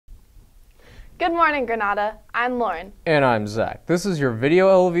Good morning, Granada. I'm Lauren. And I'm Zach. This is your Video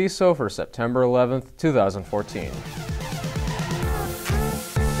El Aviso for September 11th, 2014.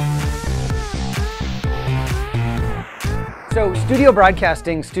 So studio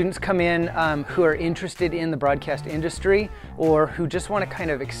broadcasting, students come in who are interested in the broadcast industry or who just want to kind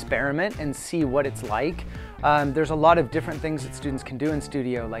of experiment and see what it's like. There's a lot of different things that students can do in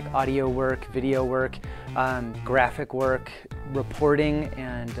studio, like audio work, video work, graphic work, reporting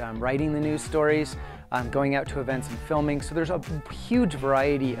and writing the news stories, going out to events and filming. So there's a huge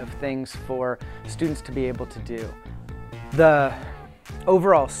variety of things for students to be able to do. The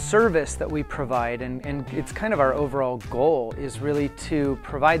overall service that we provide, and it's kind of our overall goal, is really to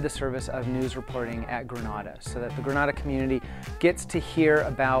provide the service of news reporting at Granada so that the Granada community gets to hear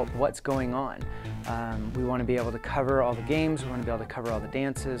about what's going on. We want to be able to cover all the games, we want to be able to cover all the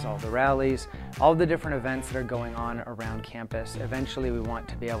dances, all the rallies, all the different events that are going on around campus. Eventually we want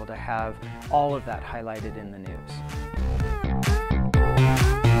to be able to have all of that highlighted in the news.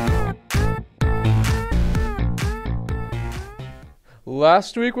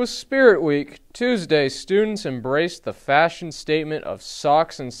 Last week was Spirit Week. Tuesday, students embraced the fashion statement of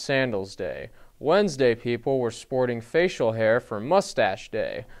Socks and Sandals Day. Wednesday, people were sporting facial hair for Mustache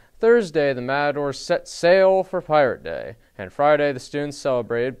Day. Thursday, the Matadors set sail for Pirate Day. And Friday, the students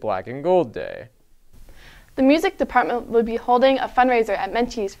celebrated Black and Gold Day. The music department will be holding a fundraiser at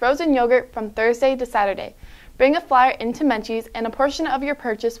Menchie's Frozen Yogurt from Thursday to Saturday. Bring a flyer into Menchie's and a portion of your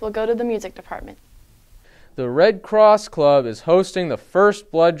purchase will go to the music department. The Red Cross Club is hosting the first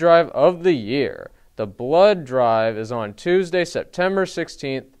blood drive of the year. The blood drive is on Tuesday, September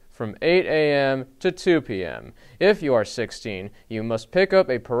 16th from 8 a.m. to 2 p.m. If you are 16, you must pick up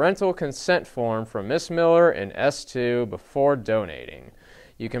a parental consent form from Miss Miller in S2 before donating.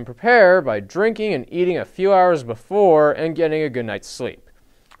 You can prepare by drinking and eating a few hours before and getting a good night's sleep.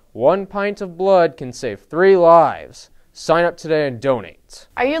 1 pint of blood can save 3 lives. Sign up today and donate.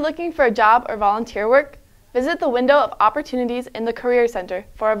 Are you looking for a job or volunteer work? Visit the window of opportunities in the Career Center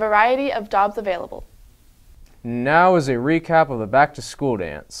for a variety of jobs available. Now is a recap of the back-to-school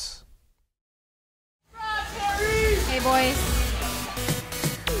dance. Hey, boys.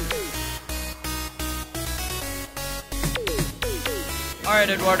 All right,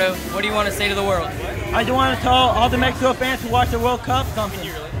 Eduardo, what do you want to say to the world? I just want to tell all the Mexico fans who watch the World Cup something.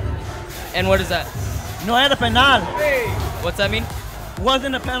 And what is that? No era penal. What's that mean?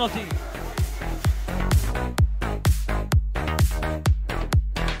 Wasn't a penalty.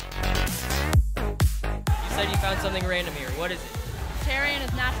 You said you found something random here. What is it? Terry in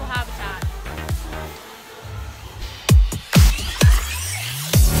his natural habitat.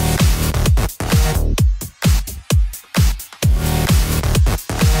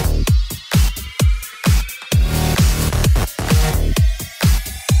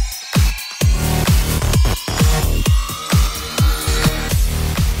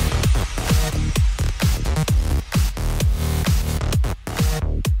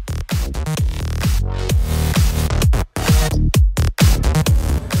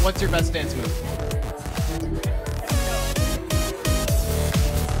 What's your best dance move?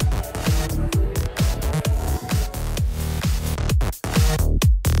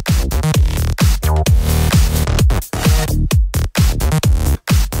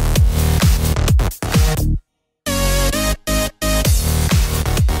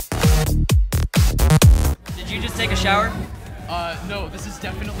 Did you just take a shower? No, this is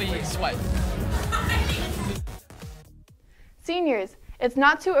definitely sweat. Seniors, it's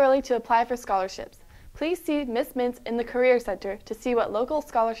not too early to apply for scholarships. Please see Miss Mintz in the Career Center to see what local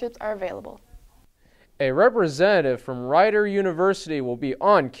scholarships are available. A representative from Rider University will be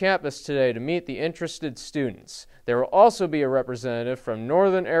on campus today to meet the interested students. There will also be a representative from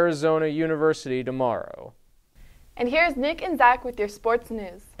Northern Arizona University tomorrow. And here's Nick and Zach with your sports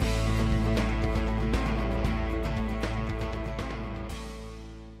news.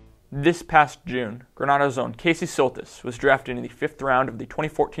 This past June, Granada's own Casey Soltis was drafted in the 5th round of the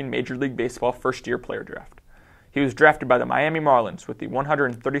 2014 Major League Baseball first-year player draft. He was drafted by the Miami Marlins with the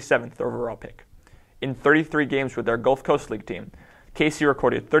 137th overall pick. In 33 games with their Gulf Coast League team, Casey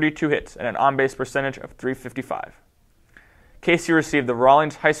recorded 32 hits and an on-base percentage of .355. Casey received the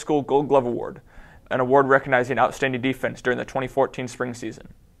Rawlings High School Gold Glove Award, an award recognizing outstanding defense during the 2014 spring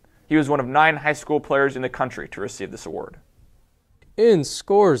season. He was one of 9 high school players in the country to receive this award. In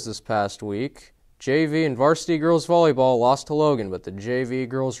scores this past week, JV and varsity girls volleyball lost to Logan, but the JV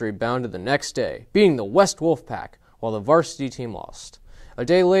girls rebounded the next day, beating the West Wolfpack, while the varsity team lost. A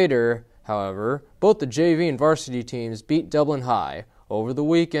day later, however, both the JV and varsity teams beat Dublin High, Over the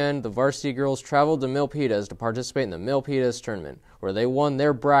weekend, the varsity girls traveled to Milpitas to participate in the Milpitas tournament, where they won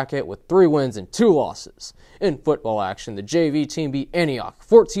their bracket with 3 wins and 2 losses. In football action, the JV team beat Antioch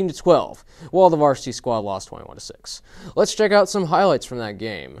 14-12, while the varsity squad lost 21-6. Let's check out some highlights from that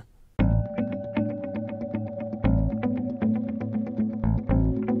game.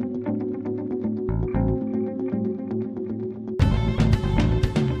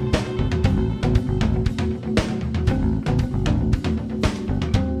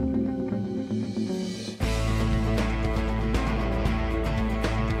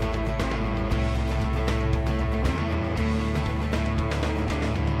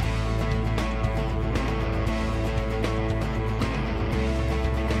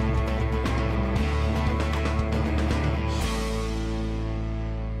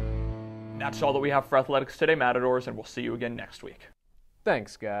 That's all that we have for athletics today, Matadors, and we'll see you again next week.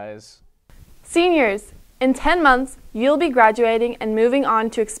 Thanks, guys. Seniors, in 10 months, you'll be graduating and moving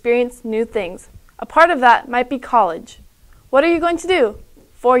on to experience new things. A part of that might be college. What are you going to do?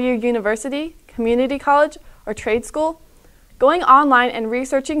 4-year university, community college, or trade school? Going online and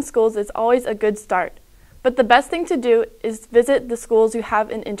researching schools is always a good start, but the best thing to do is visit the schools you have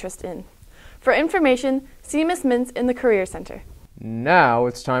an interest in. For information, see Ms. Mintz in the Career Center. Now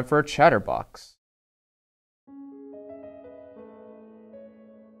it's time for a Chatterbox.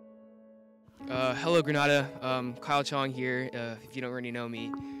 Hello, Granada. Kyle Chong here, if you don't already know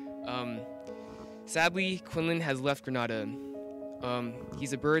me. Sadly, Quinlan has left Granada.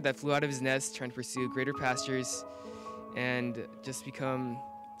 He's a bird that flew out of his nest trying to pursue greater pastures and just become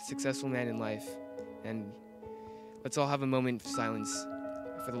a successful man in life. And let's all have a moment of silence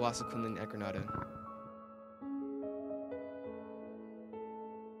for the loss of Quinlan at Granada.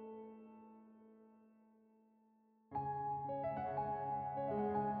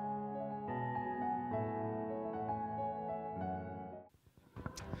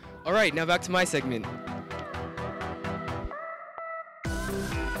 All right, now back to my segment. So,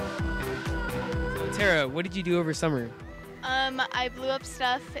 Tara, what did you do over summer? I blew up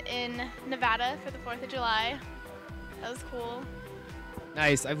stuff in Nevada for the 4th of July. That was cool.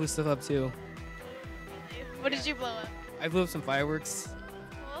 Nice, I blew stuff up too. What did you blow up? I blew up some fireworks.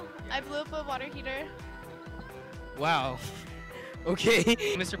 Cool. I blew up a water heater. Wow. Okay.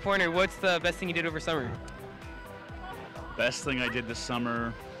 Mr. Pointer, what's the best thing you did over summer? Best thing I did this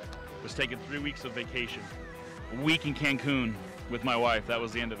summer was taking 3 weeks of vacation. A week in Cancun with my wife. That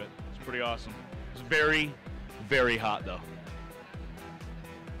was the end of it. It's pretty awesome. It was very, very hot though.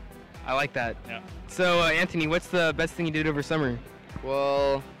 I like that. Yeah. So, Anthony, what's the best thing you did over summer?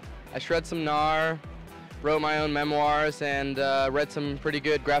 Well, I shred some gnar, wrote my own memoirs, and read some pretty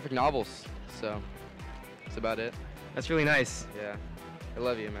good graphic novels. So, that's about it. That's really nice. Yeah. I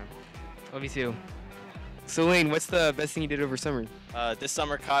love you, man. Love you too. So, Lane, what's the best thing you did over summer? This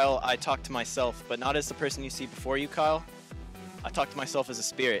summer, Kyle, I talked to myself, but not as the person you see before you, Kyle. I talked to myself as a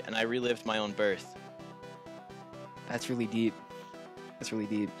spirit, and I relived my own birth. That's really deep. That's really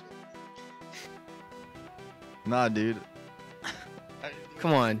deep. Nah, dude.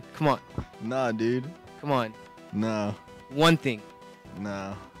 Come on, come on. Nah, dude. Come on. No. One thing.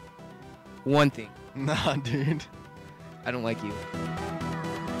 No. One thing. Nah, dude. I don't like you.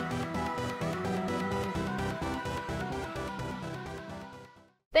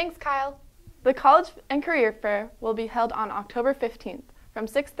 Thanks, Kyle. The College and Career Fair will be held on October 15th from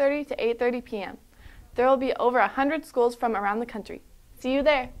 6:30 to 8:30 p.m. There will be over 100 schools from around the country. See you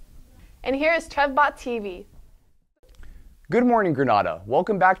there. And here is Trevbot TV. Good morning, Granada.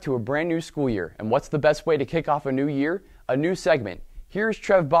 Welcome back to a brand new school year. And what's the best way to kick off a new year? A new segment. Here's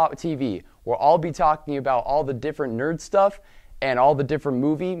Trevbot TV, where I'll be talking about all the different nerd stuff and all the different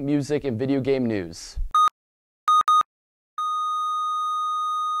movie, music, and video game news.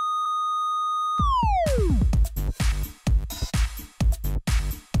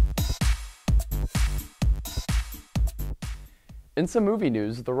 In some movie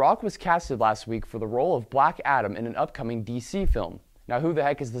news, The Rock was casted last week for the role of Black Adam in an upcoming DC film. Now, who the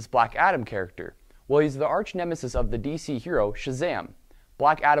heck is this Black Adam character? Well, he's the arch nemesis of the DC hero Shazam.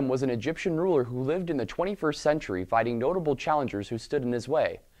 Black Adam was an Egyptian ruler who lived in the 21st century, fighting notable challengers who stood in his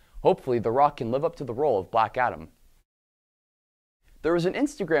way. Hopefully, The Rock can live up to the role of Black Adam. There was an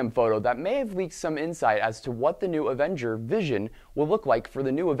Instagram photo that may have leaked some insight as to what the new Avenger, Vision, will look like for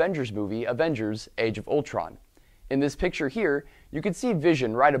the new Avengers movie, Avengers: Age of Ultron. In this picture here, you can see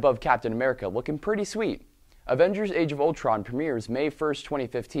Vision right above Captain America looking pretty sweet. Avengers: Age of Ultron premieres May 1st,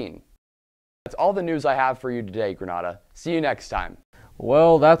 2015. That's all the news I have for you today, Granada. See you next time.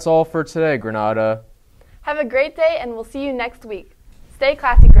 Well, that's all for today, Granada. Have a great day, and we'll see you next week. Stay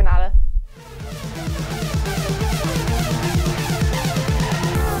classy, Granada.